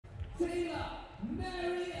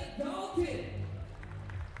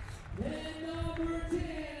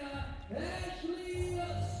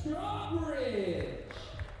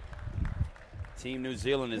Team New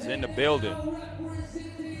Zealand is in the building.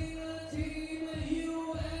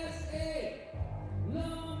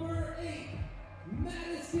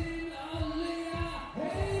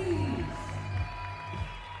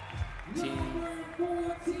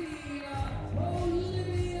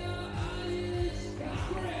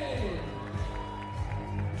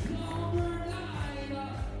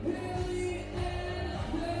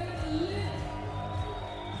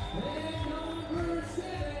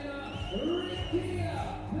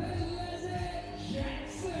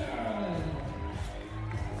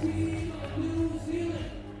 Team New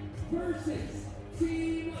Zealand versus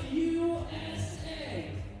Team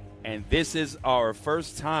USA. And this is our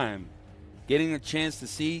first time getting a chance to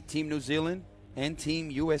see Team New Zealand and Team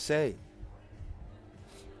USA.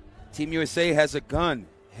 Team USA has a gun,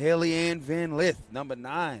 Haley Ann Van Lith, number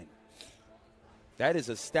 9. That is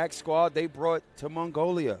a stacked squad they brought to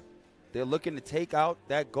Mongolia. They're looking to take out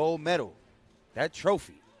that gold medal, that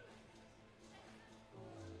trophy.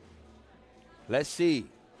 Let's see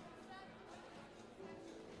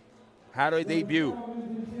how do they debut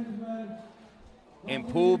in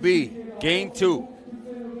Pool B, Game 2.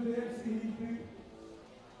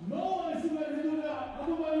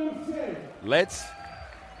 Let's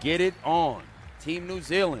get it on. Team New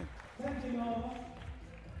Zealand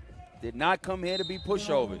did not come here to be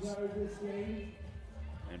pushovers.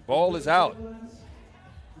 And ball is out.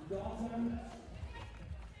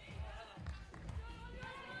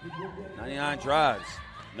 99 drives,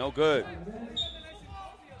 no good.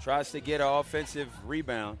 Tries to get an offensive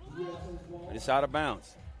rebound, but it's out of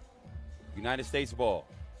bounds. United States ball.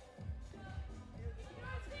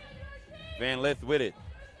 Van Lith with it.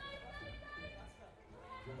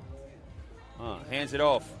 Hands it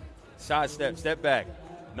off. Side step, step back.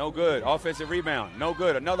 No good. Offensive rebound. No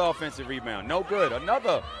good. Another offensive rebound. No good.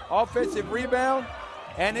 Another offensive rebound,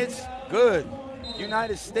 and it's good.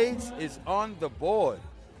 United States is on the board.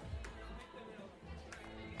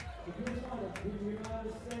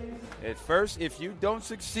 At first, if you don't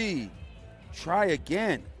succeed, try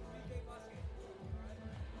again.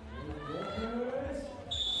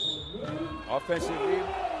 Offensive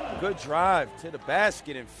rebound. Good drive to the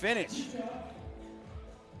basket and finish.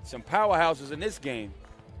 Some powerhouses in this game.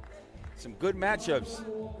 Some good matchups.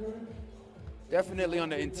 Definitely on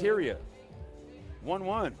the interior.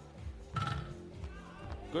 1-1.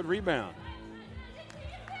 Good rebound.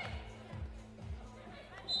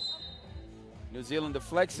 New Zealand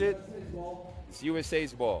deflects it. It's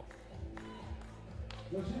USA's ball.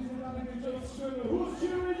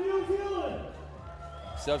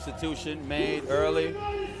 Substitution made early.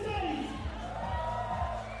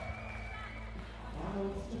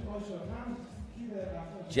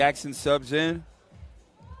 Jackson subs in.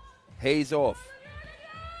 Hayes off.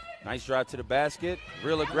 Nice drive to the basket.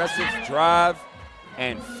 Real aggressive drive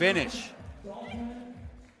and finish.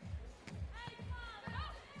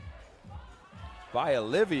 By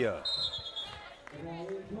Olivia.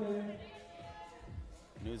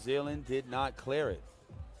 New Zealand did not clear it.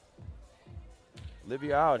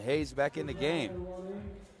 Olivia out. Hayes back in the game.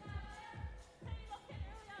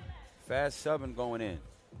 Fast subbing going in.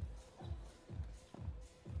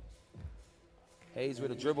 Hayes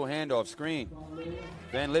with a dribble handoff screen.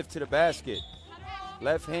 Van Lith to the basket.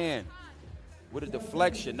 Left hand with a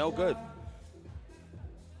deflection. No good.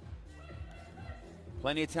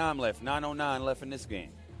 Plenty of time left. 9:09 left in this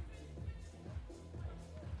game.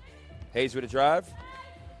 Hayes with a drive.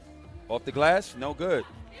 Off the glass. No good.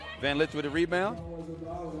 Van Lith with a rebound.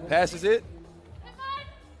 Passes it.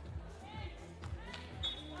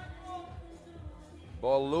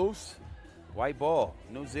 Ball loose. White ball.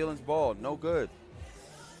 New Zealand's ball. No good.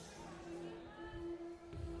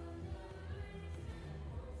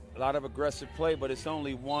 A lot of aggressive play, but it's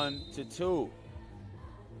only 1-2.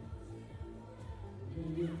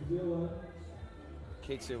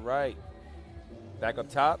 Kicks it right. Back up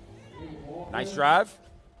top. Nice drive.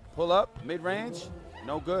 Pull up. Mid-range.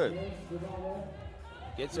 No good.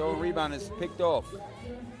 Gets over rebound. Is picked off.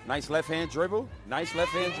 Nice left-hand dribble. Nice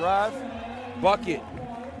left-hand drive. Bucket.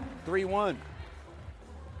 3-1.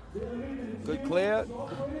 Good clear.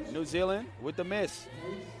 New Zealand with the miss.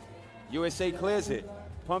 USA clears it.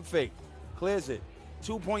 Pump fake. Clears it.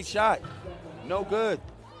 2-point shot. No good.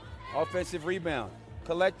 Offensive rebound.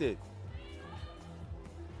 Collected.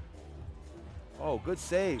 Oh, good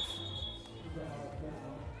save.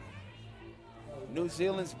 New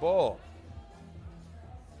Zealand's ball.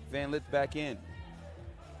 Van Lith back in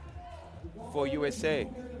for USA.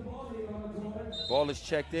 Ball is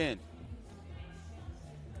checked in.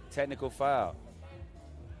 Technical foul.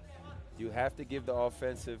 You have to give the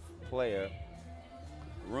offensive player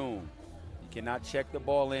room. You cannot check the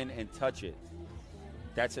ball in and touch it.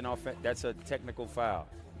 That's a technical foul.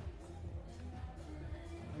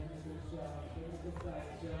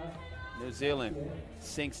 New Zealand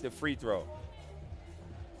sinks the free throw.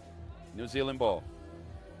 New Zealand ball.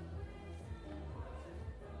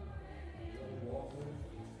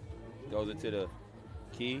 Goes into the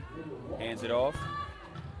key, hands it off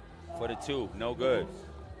for the 2. No good.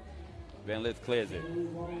 Van Lith clears it.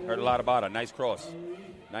 Heard a lot about it. Nice cross.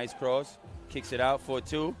 Nice cross. Kicks it out for a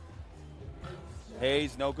 2.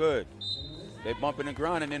 Hayes, no good. They're bumping and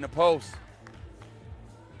grinding in the post.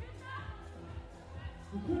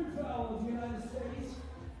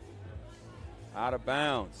 Out of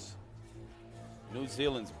bounds. New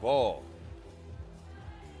Zealand's ball.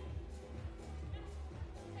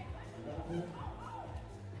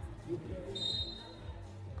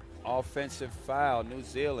 Offensive foul, New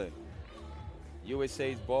Zealand.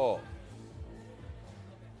 USA's ball.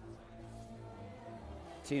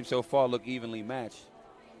 Teams so far look evenly matched.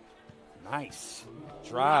 Nice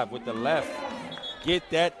drive with the left. Get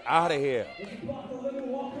that out of here.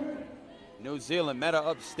 New Zealand met her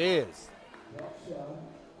upstairs.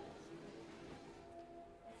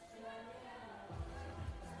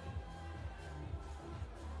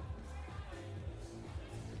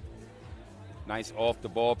 Nice off the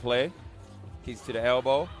ball play. Kicks to the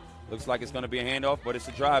elbow. Looks like it's going to be a handoff, but it's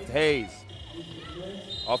a drive to Hayes.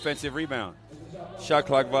 Offensive rebound. Shot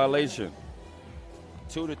clock violation.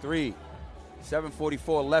 2-3.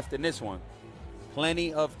 7:44 left in this one.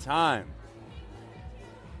 Plenty of time.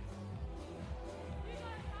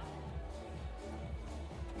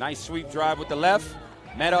 Nice sweep drive with the left.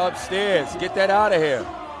 Meta upstairs. Get that out of here.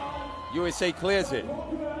 USA clears it.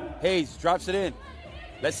 Hayes drops it in.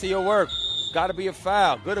 Let's see your work. Got to be a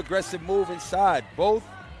foul. Good aggressive move inside. Both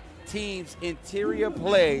teams' interior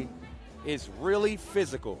play is really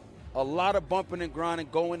physical. A lot of bumping and grinding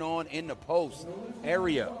going on in the post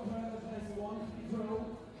area.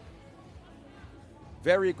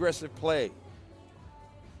 Very aggressive play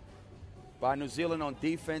by New Zealand on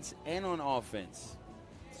defense and on offense,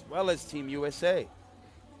 as well as Team USA.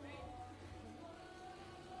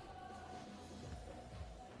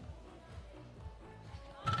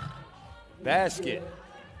 Basket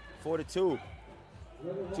for the 2.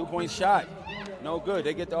 2-point shot. No good.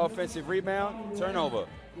 They get the offensive rebound. Turnover.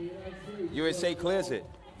 USA clears it.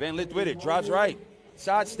 Van Lith with it. Drives right.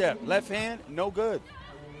 Sidestep. Left hand. No good.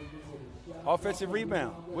 Offensive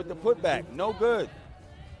rebound with the putback. No good.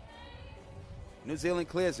 New Zealand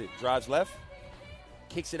clears it. Drives left.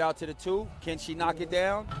 Kicks it out to the 2. Can she knock it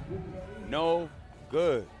down? No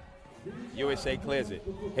good. USA clears it.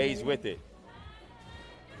 Hayes with it.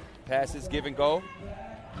 Passes, give and go.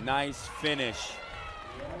 Nice finish.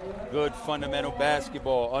 Good fundamental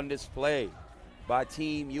basketball on display by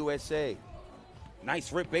Team USA.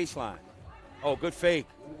 Nice rip baseline. Oh, good fake.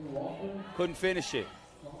 Couldn't finish it.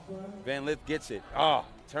 Van Lith gets it.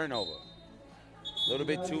 Turnover. A little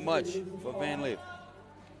bit too much for Van Lith.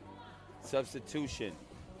 Substitution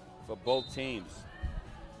for both teams.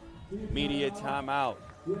 Media timeout.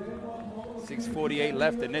 6:48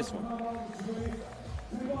 left in this one.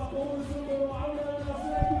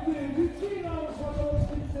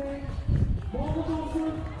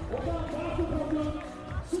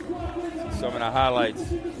 Some of the highlights.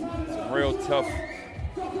 Some real tough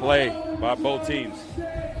play by both teams.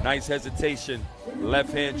 Nice hesitation.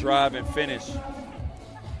 Left hand drive and finish.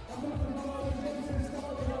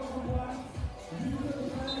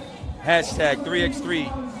 Hashtag 3x3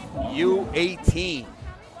 U18.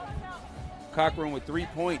 Cochran with 3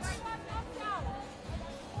 points.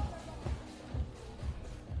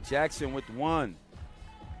 Jackson with 1.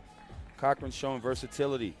 Cochran showing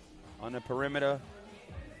versatility on the perimeter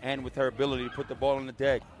and with her ability to put the ball on the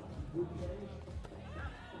deck.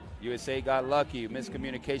 USA got lucky.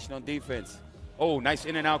 Miscommunication on defense. Oh, nice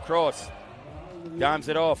in and out cross. Dimes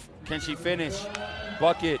it off. Can she finish?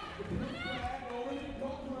 Bucket.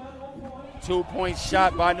 2-point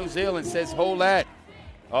shot by New Zealand. Says hold that.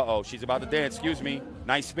 Uh-oh, she's about to dance. Excuse me.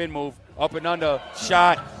 Nice spin move. Up and under.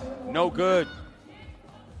 Shot. No good.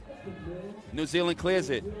 New Zealand clears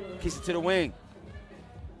it. Kicks it to the wing.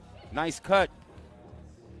 Nice cut.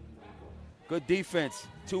 Good defense.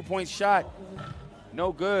 2-point shot.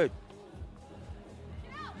 No good.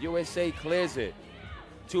 USA clears it.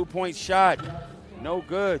 2-point shot. No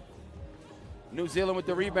good. New Zealand with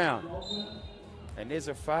the rebound. And there's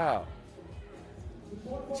a foul.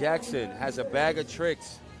 Jackson has a bag of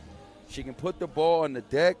tricks. She can put the ball on the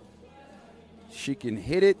deck. She can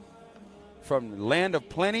hit it from the land of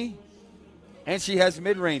plenty, and she has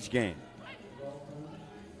mid-range game.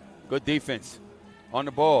 Good defense on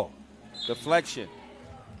the ball. Deflection.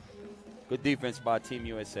 Good defense by Team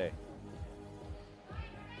USA.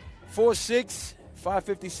 4-6,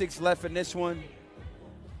 5:56 left in this one.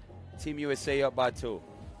 Team USA up by 2.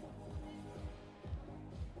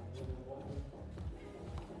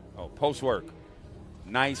 Oh, post work.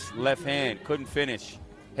 Nice left hand. Couldn't finish.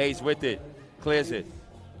 Hayes with it. Clears it.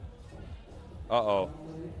 Uh-oh.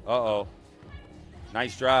 Uh-oh.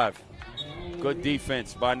 Nice drive. Good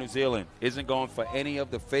defense by New Zealand. Isn't going for any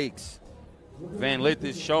of the fakes. Van Lith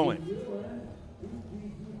is showing.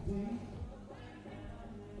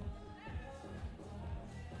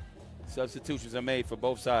 Substitutions are made for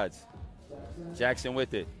both sides. Jackson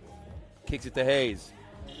with it. Kicks it to Hayes.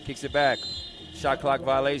 Kicks it back. Shot clock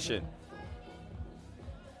violation.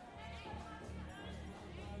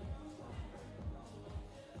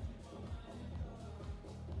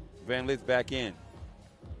 Van Lith back in.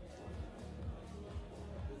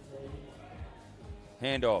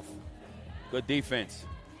 Handoff. Good defense.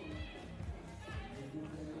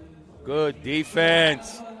 Good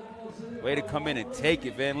defense. Way to come in and take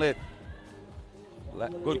it, Van Lith.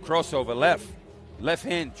 Good crossover, left. Left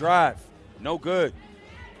hand drive. No good.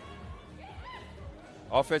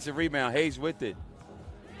 Offensive rebound. Hayes with it.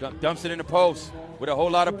 Dumps it in the post with a whole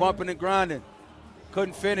lot of bumping and grinding.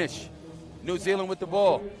 Couldn't finish. New Zealand with the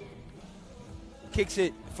ball. Kicks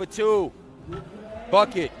it for 2.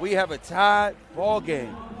 Bucket. We have a tied ball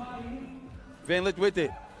game. Van Lith with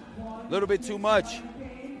it. A little bit too much.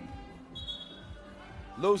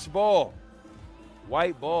 Loose ball.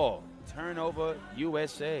 White ball. Turnover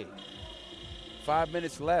USA. 5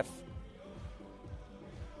 minutes left.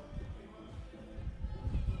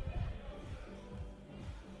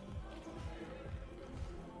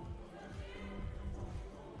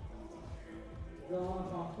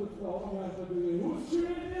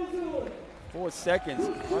 Four seconds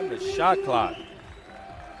on the shot clock.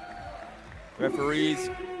 Referees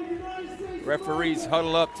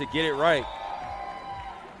huddle up to get it right.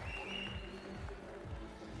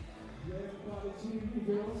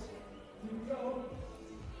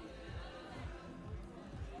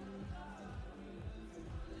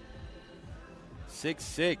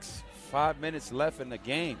 Six. 5 minutes left in the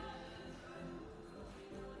game.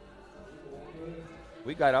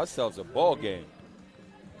 We got ourselves a ball game.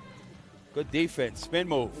 Good defense. Spin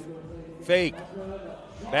move. Fake.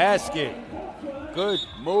 Basket. Good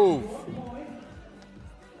move.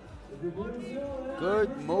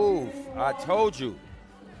 Good move. I told you.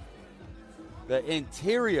 The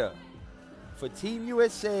interior for Team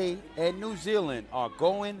USA and New Zealand are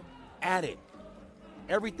going at it.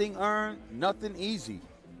 Everything earned, nothing easy.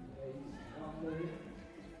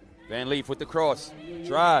 Van Leef with the cross.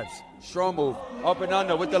 Drives. Strong move. Up and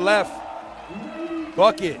under with the left.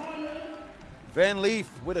 Bucket. Van Leef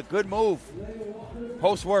with a good move.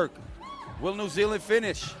 Post work. Will New Zealand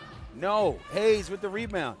finish? No. Hayes with the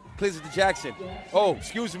rebound. Clears it to Jackson. Oh,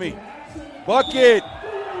 excuse me. Bucket.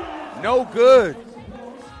 No good.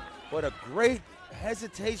 But a great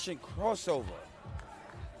hesitation crossover.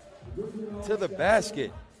 To the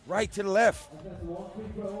basket. Right to the left.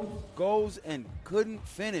 Goes and couldn't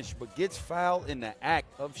finish, but gets fouled in the act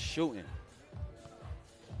of shooting.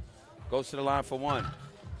 Goes to the line for 1.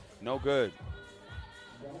 No good.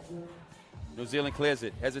 New Zealand clears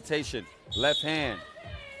it. Hesitation. Left hand.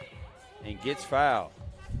 And gets fouled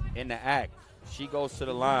in the act. She goes to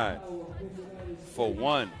the line for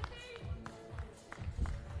 1.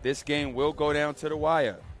 This game will go down to the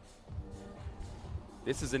wire.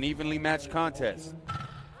 This is an evenly matched contest.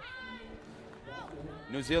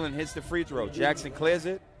 New Zealand hits the free throw. Jackson clears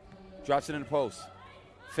it. Drops it in the post.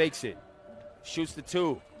 Fakes it. Shoots the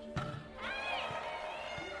 2.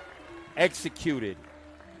 Executed.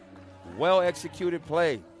 Well executed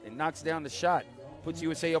play. It knocks down the shot. Puts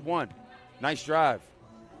USA up 1. Nice drive.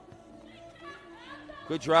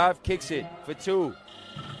 Good drive. Kicks it for 2.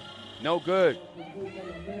 No good.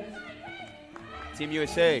 Team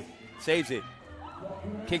USA saves it.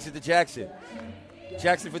 Kicks it to Jackson.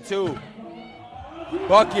 Jackson for 2.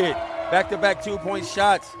 Bucket. Back-to-back 2-point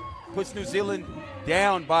shots. Puts New Zealand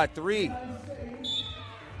down by 3.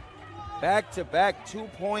 Back-to-back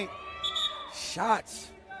 2-point shots.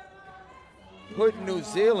 Put New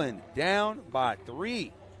Zealand down by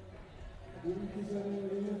 3.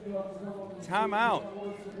 Timeout.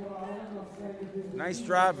 Nice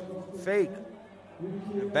drive. Fake.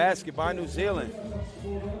 The basket by New Zealand.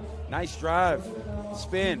 Nice drive.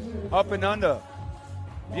 Spin. Up and under.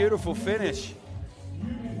 Beautiful finish.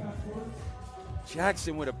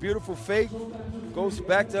 Jackson with a beautiful fake, goes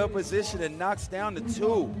back to her position and knocks down the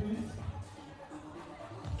 2.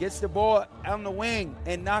 Gets the ball on the wing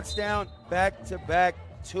and knocks down back-to-back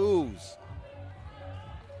 2s.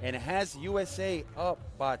 And it has USA up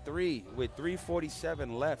by 3 with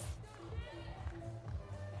 3:47 left.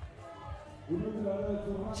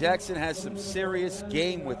 Jackson has some serious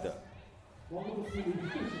game with her.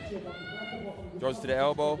 Throws to the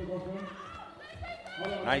elbow.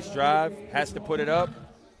 Nice drive. Has to put it up.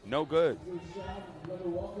 No good.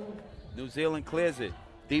 New Zealand clears it.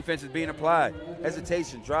 Defense is being applied.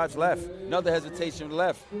 Hesitation. Drives left. Another hesitation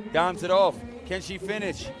left. Dimes it off. Can she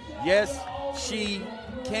finish? Yes, she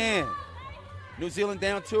can. New Zealand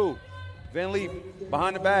down 2. Van Leef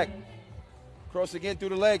behind the back. Cross again through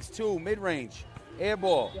the legs. 2. Mid-range. Air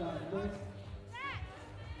ball.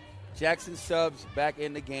 Jackson subs back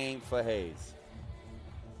in the game for Hayes.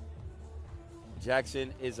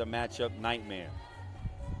 Jackson is a matchup nightmare.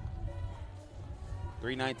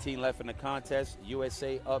 3:19 left in the contest.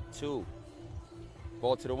 USA up 2.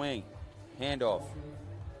 Ball to the wing. Handoff.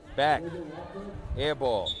 Back. Air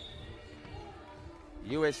ball.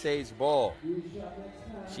 USA's ball.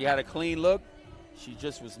 She had a clean look. She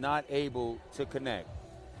just was not able to connect.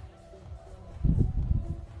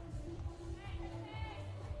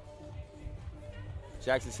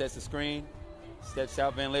 Jackson sets the screen. Steps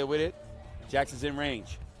out, Van Leer with it. Jackson's in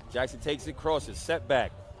range. Jackson takes it, crosses,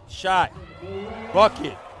 setback, shot,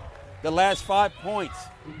 bucket. The last 5 points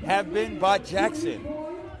have been by Jackson.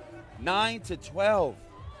 9-12.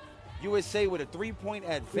 USA with a 3-point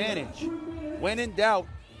advantage. When in doubt,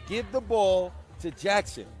 give the ball to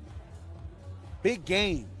Jackson. Big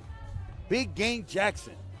game. Big game,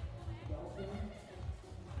 Jackson.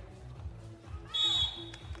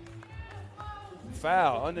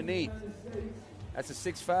 Foul underneath. That's a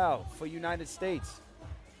 6th foul for United States.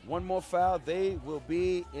 One more foul, they will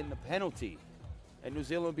be in the penalty. And New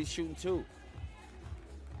Zealand will be shooting 2.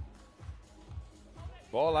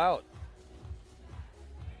 Ball out.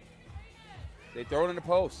 They throw it in the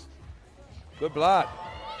post. Good block.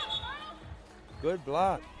 Good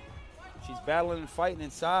block. She's battling and fighting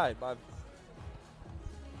inside by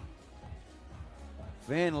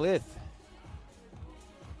Van Lith.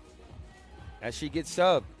 As she gets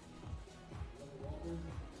subbed.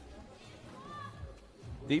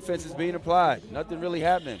 Defense is being applied. Nothing really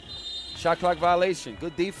happening. Shot clock violation.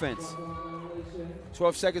 Good defense.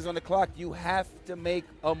 12 seconds on the clock. You have to make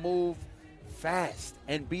a move fast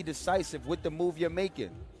and be decisive with the move you're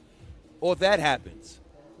making, or that happens.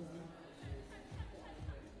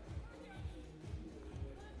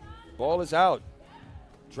 Ball is out.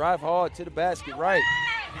 Drive hard to the basket, right.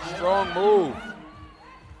 Strong move.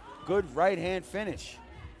 Good right-hand finish.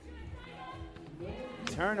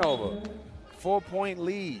 Turnover. 4-point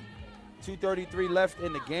lead. 2:33 left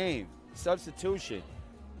in the game. Substitution.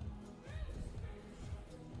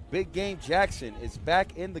 Big game Jackson is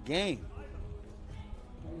back in the game.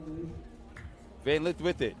 Van Lith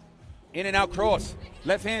with it. In and out cross.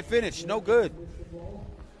 Left hand finish. No good.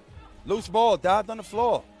 Loose ball. Dived on the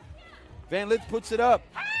floor. Van Lith puts it up.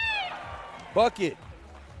 Bucket.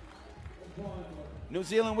 New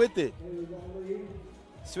Zealand with it.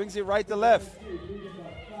 Swings it right to left.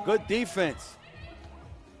 Good defense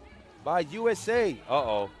by USA.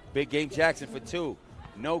 Uh-oh. Big game Jackson for 2.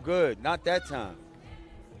 No good. Not that time.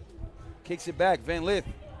 Kicks it back. Van Lith.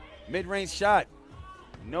 Mid-range shot.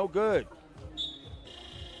 No good.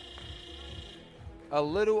 A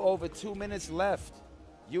little over 2 minutes left.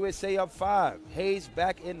 USA up 5. Hayes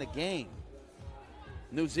back in the game.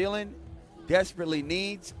 New Zealand desperately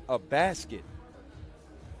needs a basket.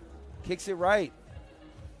 Kicks it right.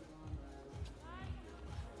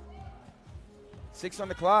 6 on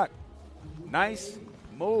the clock. Nice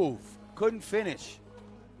move. Couldn't finish.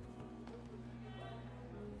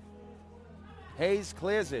 Hayes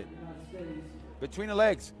clears it. Between the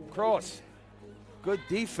legs. Cross. Good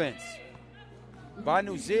defense by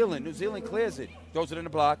New Zealand. New Zealand clears it. Throws it in the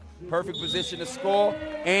block. Perfect position to score.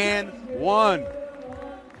 And 1.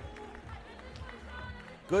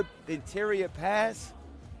 Good interior pass.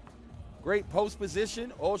 Great post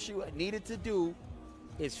position. All she needed to do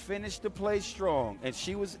is finish the play strong, and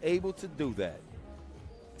she was able to do that.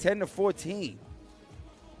 10-14.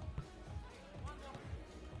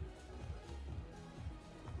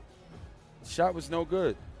 Shot was no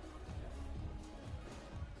good.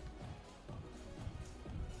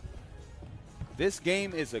 This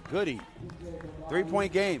game is a goodie.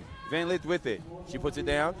 3-point game. Van Lith with it. She puts it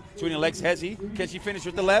down. Between the legs, Hezzy. Can she finish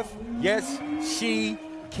with the left? Yes, she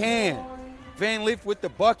can. Van Lith with the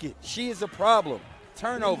bucket. She is a problem.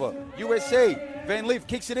 Turnover. USA. Van Leef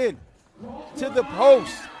kicks it in. to the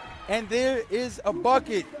post. And there is a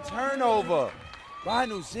bucket. Turnover by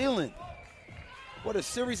New Zealand. What a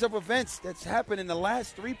series of events that's happened in the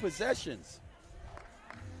last 3 possessions.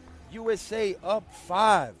 USA up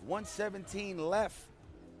 5, 1:17 left.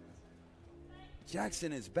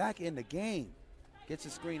 Jackson is back in the game. Gets a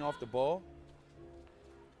screen off the ball.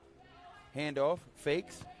 Handoff,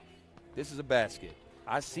 fakes. This is a basket.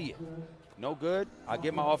 I see it. No good. I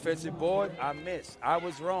get my offensive board. I miss. I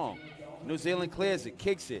was wrong. New Zealand clears it,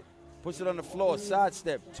 kicks it, puts it on the floor,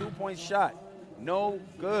 sidestep, 2-point shot. No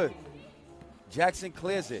good. Jackson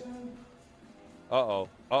clears it.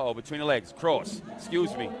 Uh-oh, between the legs, cross.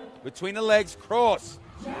 Excuse me. Between the legs, cross.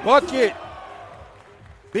 Bucket.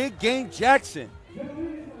 Big game Jackson.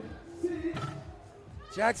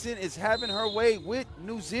 Jackson is having her way with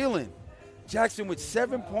New Zealand. Jackson with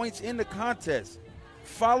 7 points in the contest.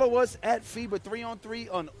 Follow us at FIBA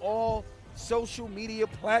 3x3 on all social media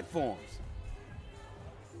platforms.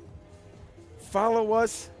 Follow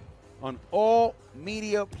us on all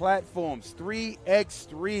media platforms.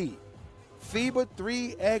 3x3. FIBA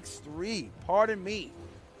 3x3. Pardon me.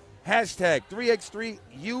 Hashtag 3x3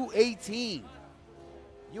 U18.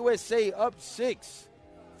 USA up 6.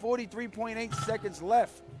 43.8 seconds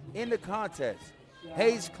left in the contest.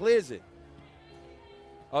 Hayes clears it.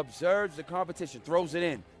 Observes the competition. Throws it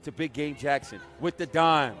in to Big Game Jackson with the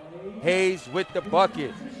dime. Hayes with the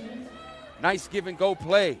bucket. Nice give and go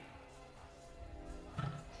play.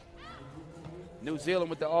 New Zealand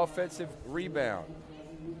with the offensive rebound.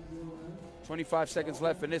 25 seconds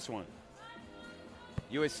left in this one.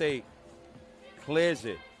 USA clears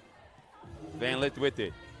it. Van Lith with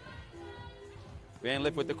it. Van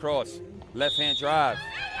Lith with the cross. Left-hand drive.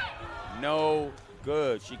 No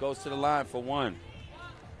good. She goes to the line for one.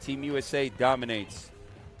 Team USA dominates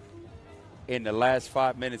in the last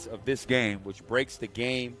 5 minutes of this game, which breaks the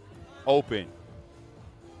game open.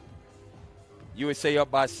 USA up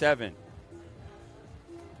by 7.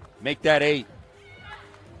 Make that 8.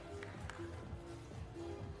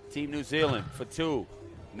 Team New Zealand for 2.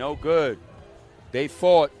 No good. They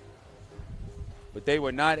fought, but they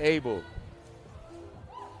were not able.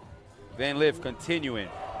 Van Lith continuing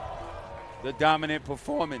the dominant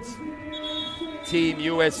performance. Team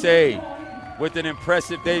USA with an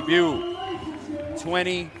impressive debut.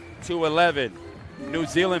 20-11. New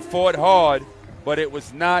Zealand fought hard, but it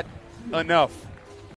was not enough.